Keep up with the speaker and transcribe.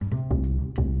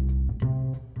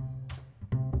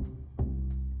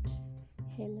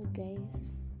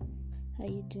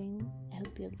you doing? I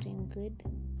hope you're doing good.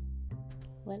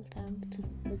 Welcome to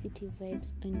Positive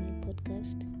Vibes on My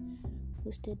Podcast,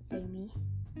 hosted by me,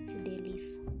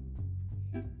 Fidelis.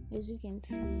 As you can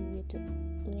see, where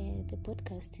the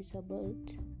podcast is about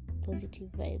positive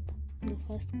vibe. We'll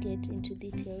first get into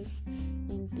details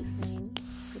and define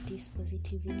what is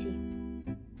positivity.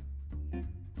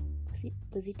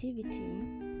 Positivity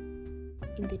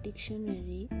in the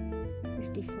dictionary is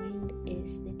defined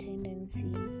as the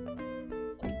tendency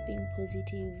of being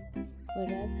positive, or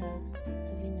rather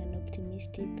having an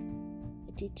optimistic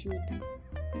attitude.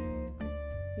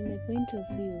 In my point of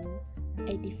view,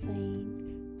 I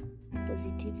define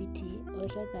positivity, or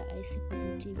rather I see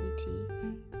positivity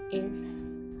as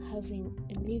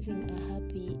living a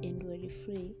happy and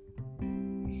worry-free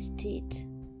state.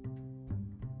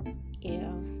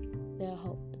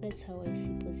 That's how I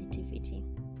see positivity.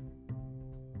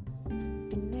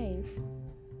 In life,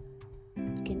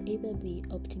 you can either be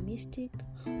optimistic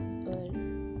or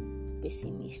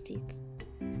pessimistic.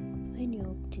 When you're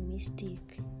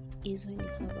optimistic is when you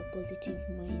have a positive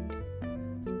mind,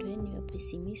 and when you're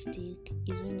pessimistic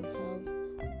is when you have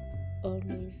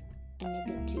always a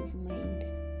negative mind.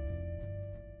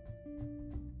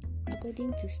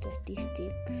 According to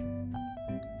statistics,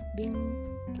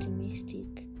 being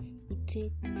optimistic, it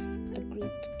takes a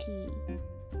great key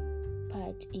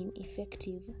part in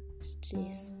effective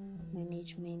stress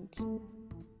management.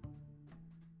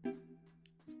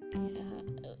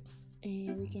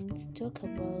 We can talk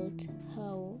about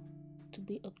how to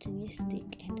be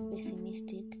optimistic and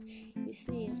pessimistic. You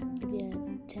see, there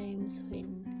are times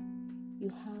when you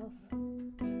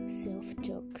have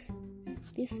self-talks.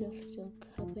 This self-talk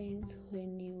happens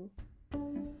when you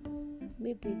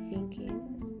may be thinking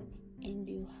and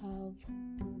you have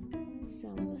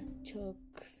some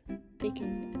talks. They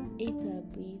can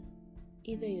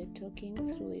either you're talking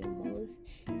through your mouth,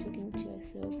 talking to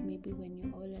yourself, maybe when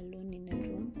you're all alone in a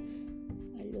room,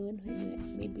 alone when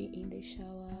you're maybe in the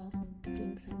shower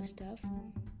doing some stuff.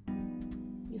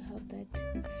 You have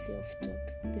that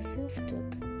self-talk. The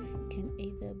self-talk can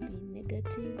either be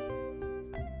negative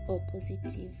or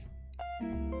positive.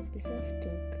 The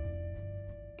self-talk,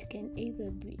 it can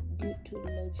either be due to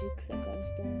logic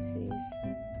circumstances.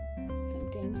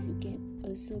 Sometimes you can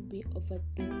also be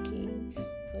overthinking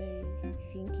or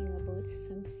thinking about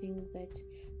something that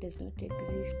does not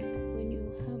exist. When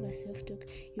you have a self-talk,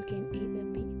 you can either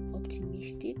be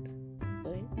optimistic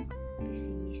or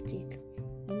pessimistic.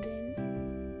 And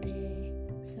then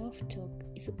the self-talk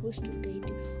is supposed to guide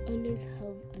you. Always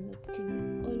have an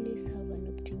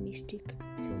optimistic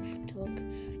self-talk,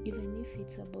 even if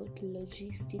it's about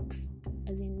logistics,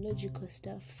 as in logical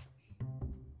stuffs.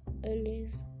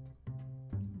 Always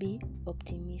be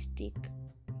optimistic.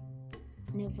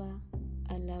 Never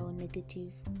allow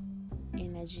negative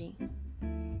energy.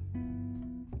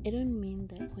 I don't mean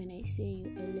that when I say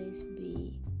you always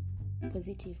be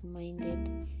positive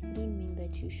minded, I don't mean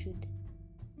that you should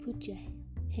put your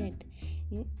head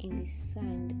in the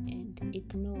sand and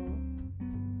ignore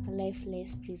a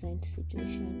lifeless present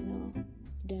situation. No,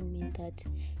 I don't mean that.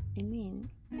 I mean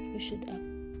you should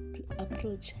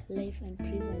approach life and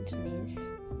presentness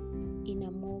in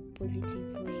a more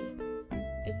positive way.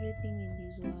 Everything in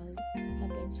this world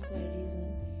happens for a reason.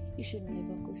 You should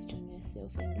never question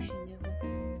yourself, and you should never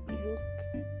look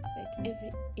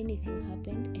that anything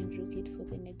happened and look it for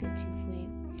the negative way.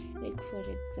 Like for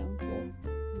example,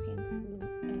 you can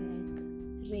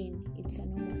like rain. It's a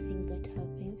normal thing that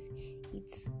happens.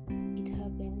 It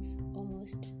happens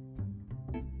almost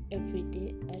every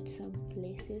day at some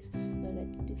places or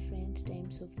at different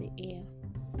times of the year.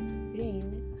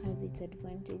 Rain has its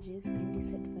advantages and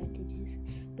disadvantages,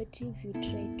 but if you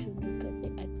try to look at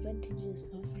the advantages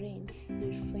of rain,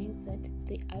 you'll find that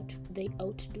they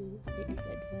outdo the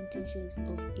disadvantages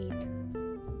of it.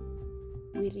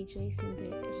 We rejoice in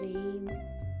the rain,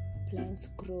 plants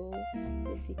grow,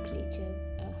 the sea creatures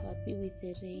are happy with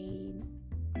the rain.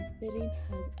 The rain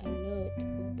has a lot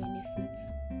of benefits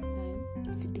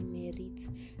than its demerits.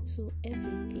 So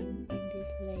everything in this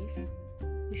life,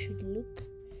 you should look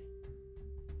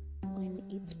on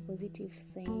its positive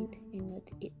side and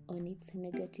not on its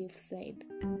negative side.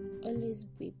 Always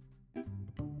be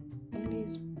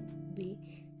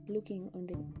looking on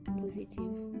the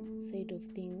positive side of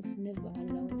things. Never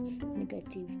allow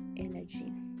negative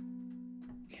energy.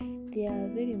 There are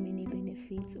very many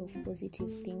benefits of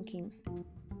positive thinking,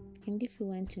 and if you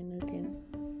want to know them,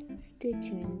 stay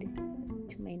tuned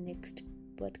to my next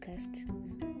podcast.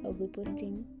 I'll be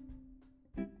posting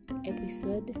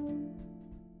episode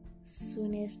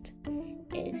soonest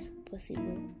as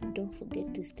possible. Don't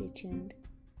forget to stay tuned.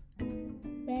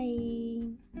 Bye.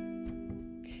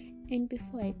 And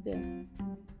before I go,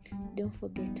 don't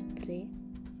forget to pray.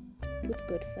 Put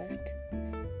God first.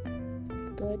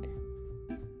 With God,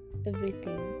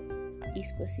 everything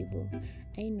is possible.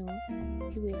 I know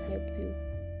He will help you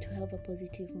to have a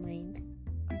positive mind.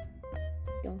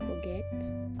 Don't forget,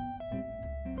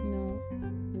 no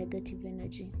negative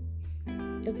energy.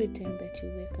 Every time that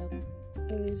you wake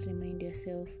up, always remind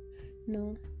yourself,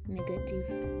 no negative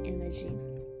energy.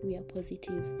 We are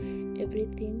positive.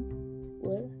 Everything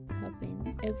will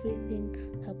happen.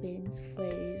 Everything happens for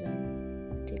a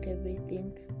reason. Take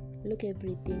everything, look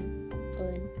everything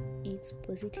on its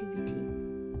positivity.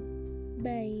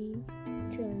 Bye.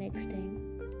 Till next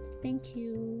time. Thank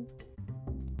you.